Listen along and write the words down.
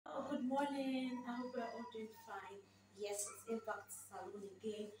morning. I hope we're all doing fine. Yes, it's Impact Salon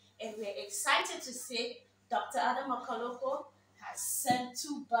again, and we're excited to say Dr. Adam Makaloko has sent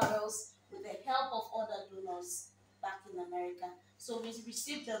 2 barrels with the help of other donors back in America. So we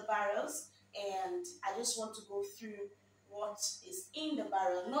received the barrels, and I just want to go through what is in the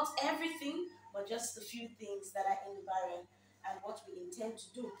barrel. Not everything, but just a few things that are in the barrel and what we intend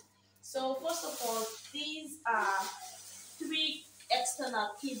to do. So first of all, these are 3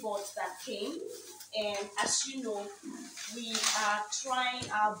 external keyboards that came, and as you know, we are trying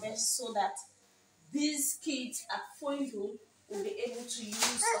our best so that these kids at Foindu will be able to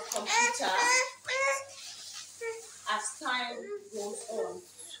use a computer as time goes on.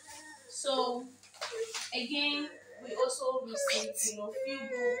 So again, we also received few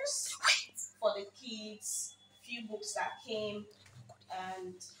books for the kids, few books that came,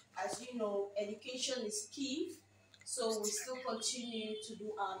 and as you know, education is key. So we still continue to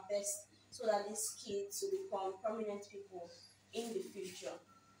do our best so that these kids will become prominent people in the future.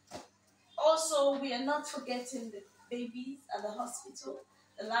 Also, we are not forgetting the babies at the hospital.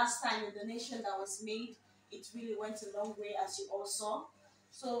 The last time the donation that was made, it really went a long way, as you all saw.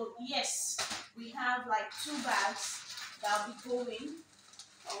 So yes, we have like 2 bags that will be going,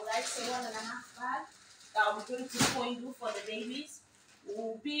 or would I say 1.5 bags, that will be going to Foindu for the babies. We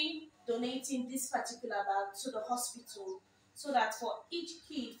will be donating this particular bag to the hospital so that for each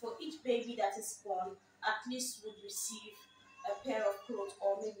kid, for each baby that is born, at least would receive a pair of clothes,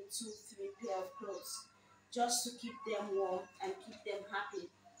 or maybe 2, 3 pair of clothes, just to keep them warm and keep them happy.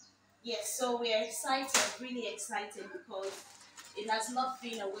 Yes, so we are excited, really excited, because it has not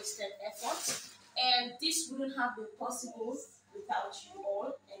been a wasted effort, and this wouldn't have been possible without you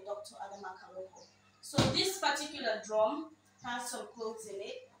all and Dr. Adam Makaloko. So this particular drum has some clothes in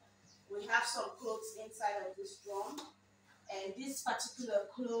it. We have some clothes inside of this drum, and these particular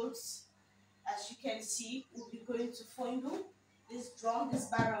clothes, as you can see, will be going to Foindu. This drum, this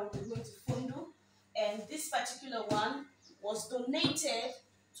barrel will be going to Foindu, and this particular one was donated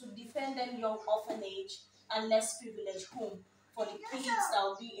to Dependent Young Orphanage and Less Privileged Home for the kids that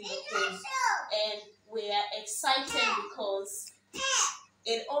will be in the home. And we are excited because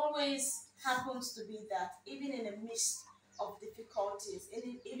it always happens to be that even in the midst of difficulties,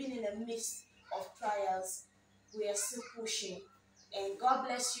 even in the midst of trials, we are still pushing. And God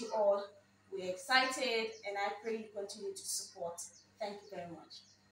bless you all. We're excited, and I pray you continue to support. Thank you very much.